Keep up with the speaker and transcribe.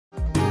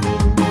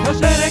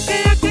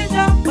Tusherehekea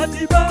Kenya,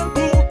 matibabu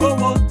kwa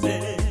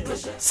wote.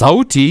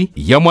 Sauti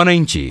ya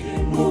Mwananchi.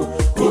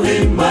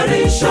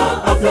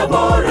 Kuimarisha afya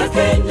bora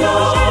Kenya.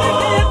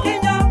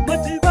 Kenya,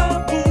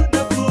 matibabu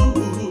nafuu.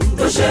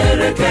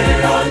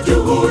 Tusherehekea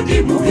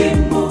juhudi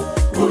muhimu.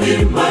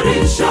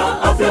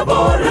 Kuimarisha afya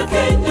bora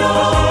Kenya.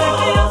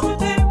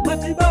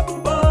 Matibabu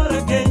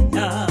bora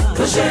Kenya.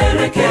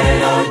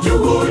 Tusherehekea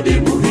juhudi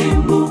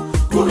muhimu.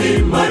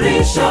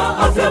 Kuimarisha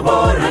afya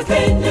bora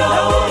Kenya.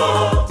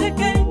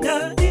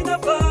 Kenya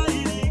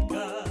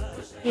inafaidika.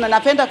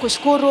 Napenda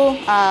kushukuru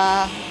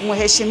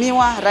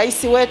Mheshimiwa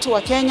Rais wetu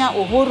wa Kenya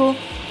Uhuru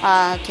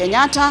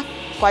Kenyatta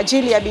kwa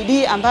ajili ya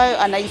bidii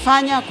ambayo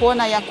anaifanya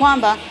kuona ya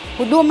kwamba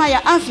huduma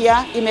ya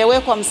afya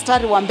imewekwa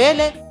mstari wa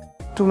mbele.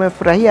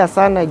 Tumefurahia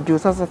sana juu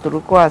sasa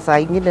tulikuwa saa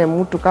ingine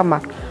mtu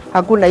kama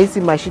hakuna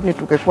hizi mashini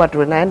tukekuwa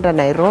tunaenda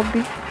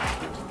Nairobi.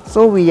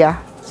 So we are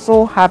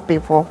so happy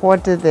for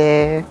what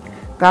the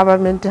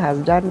government has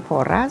done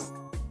for us.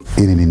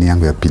 Hii ni nini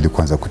yangu ya pili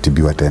kwanza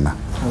kutibiwa tena.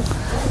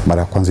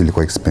 Mara kwanza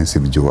ilikuwa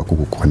expensive juu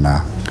hakukuwa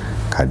na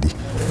kadi.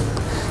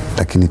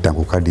 Lakini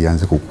tangu kadi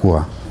ianze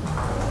kukua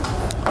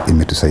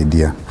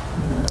imetusaidia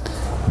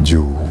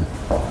juu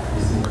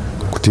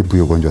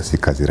kutibu ugonjwa si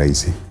kazi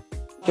rahisi.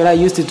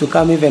 I used to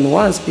come even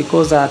once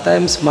because at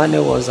times money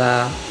was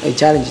a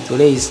challenge to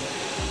raise.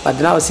 But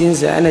now since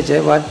the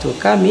NHF had to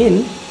come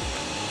in,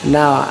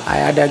 now I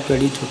had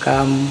actually to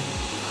come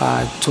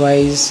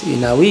twice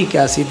in a week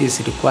as it is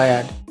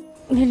required.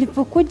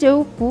 Nilipokuja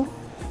huku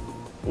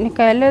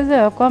nikaeleza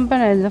ya kwamba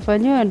naweza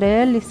fanyiwa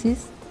dialysis.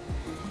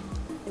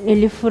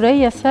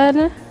 Nilifurahia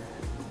sana.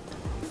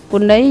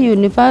 Kuna hii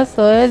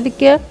universal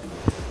healthcare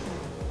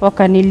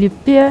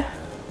wakanilipia,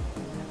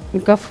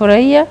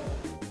 nikafurahia.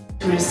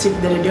 We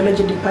received the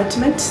radiology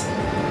department,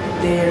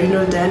 the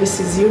renal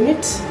dialysis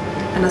unit,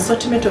 an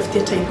assortment of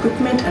theatre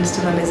equipment and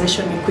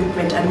sterilization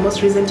equipment, and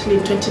most recently in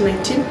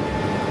 2019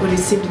 we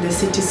received the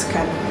CT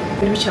scan,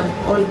 which have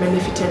all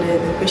benefited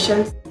the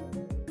patients.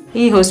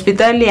 Hii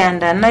hospitali ya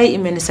Ndanai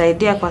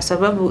imenisaidia kwa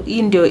sababu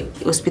hii ndio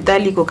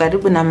hospitali iko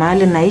karibu na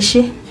mahali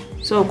naishi.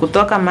 So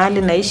kutoka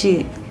mahali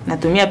naishi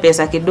natumia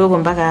pesa kidogo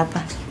mpaka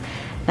hapa.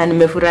 Na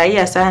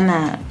nimefurahia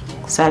sana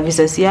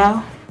services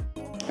yao.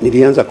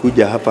 Nilianza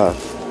kuja hapa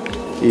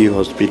hii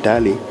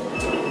hospitali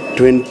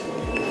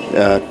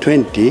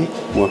 20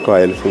 mwaka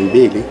wa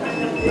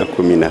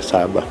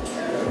 2017.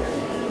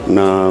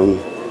 Na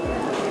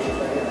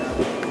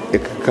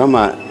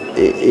kama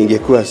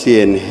ingekuwa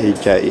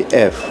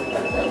CNHIF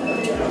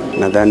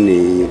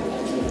nadhani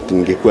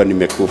ningekuwa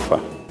nimekufa.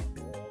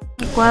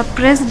 Kwa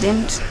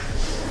president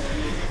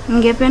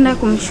ningependa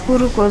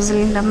kumshukuru kwa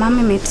Linda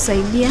mama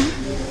imetusaidia.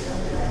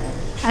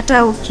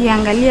 Hata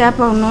ukiangalia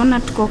hapa unaona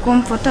tuko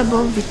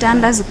comfortable,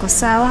 vitanda ziko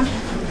sawa.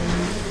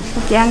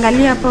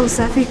 Ukiangalia hapa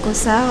usafi uko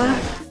sawa.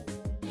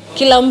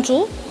 Kila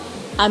mtu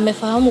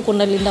amefahamu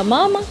kuna Linda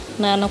mama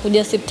na anakuja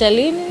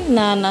hospitalini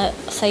na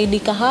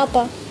anasaidika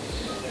hapa.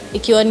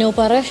 Ikiwa ni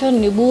operation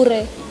ni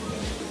bure.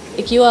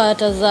 Ikiwa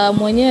atazaa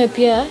mwenyewe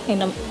pia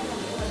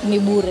ni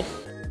bure.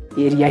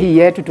 Area hii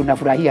yetu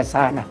tunafurahia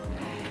sana.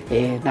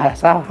 Na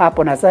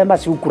hapo nasema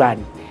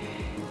shukrani.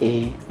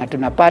 Na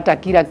tunapata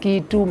kila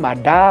kitu,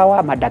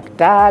 madawa,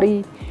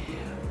 madaktari,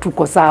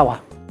 tuko sawa.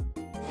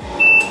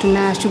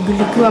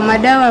 Tunashughulikiwa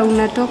madawa,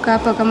 unatoka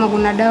hapa kama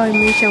kuna dawa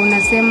imeisha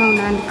unasema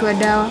unaandikiwa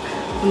dawa,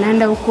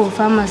 unaenda huko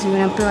pharmacy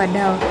unapewa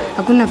dawa.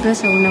 Hakuna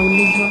pesa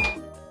unaulizwa.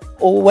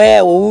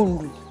 Wewe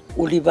Uhuru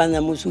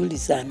ulifanya mzuri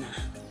sana.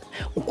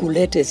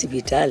 Ukulete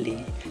hospitali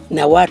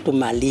na watu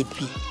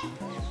malipi.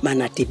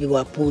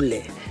 Manatibiwa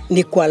bure.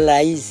 Ni kwa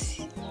rais.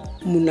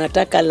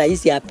 Mnataka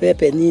rais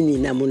apepe nini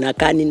na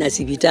mnakani na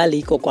hospitali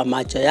iko kwa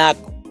macho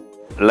yako.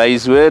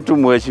 Rais wetu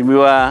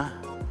Mheshimiwa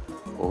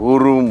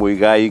Uhuru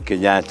Muigai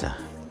Kenyatta.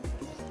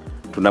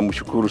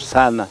 Tunamshukuru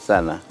sana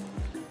sana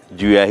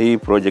juu ya hii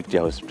project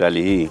ya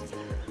hospitali hii.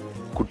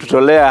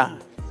 Kututolea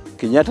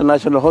Kenyatta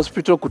National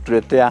Hospital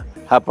kutuletea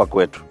hapa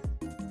kwetu.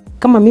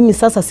 Kama mimi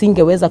sasa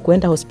singeweza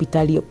kwenda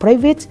hospitali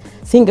private,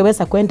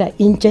 singeweza kwenda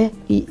nje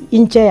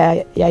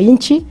ya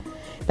nchi,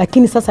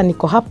 lakini sasa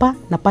niko hapa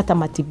napata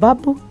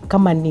matibabu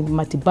kama ni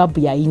matibabu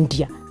ya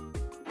India.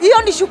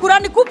 Hiyo ni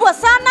shukrani kubwa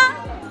sana.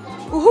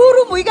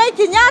 Uhuru Muigai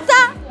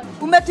Kenyatta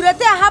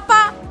umetuletea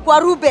hapa kwa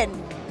Ruben.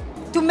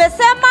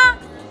 Tumesema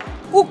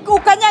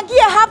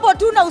ukanyangia hapo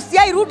tu na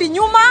usiairudi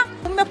nyuma.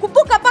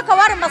 Umekumbuka mpaka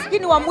wale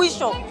maskini wa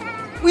mwisho.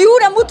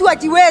 Yule mtu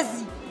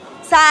ajiwezi.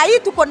 Saa hii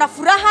tuko na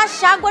furaha,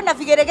 shangwe na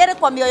vigeregere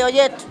kwa mioyo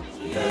yetu.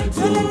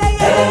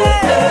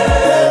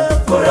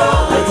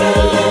 Furaha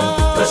tele,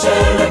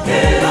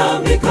 tusherehekea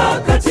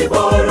mikakati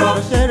bora,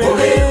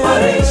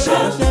 kuimarisha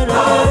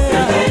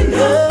afya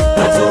Kenya,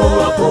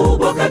 hatua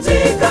kubwa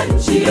katika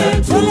nchi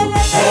yetu.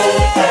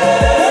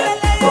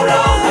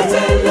 Furaha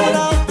tele,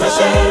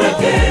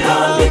 tusherehekea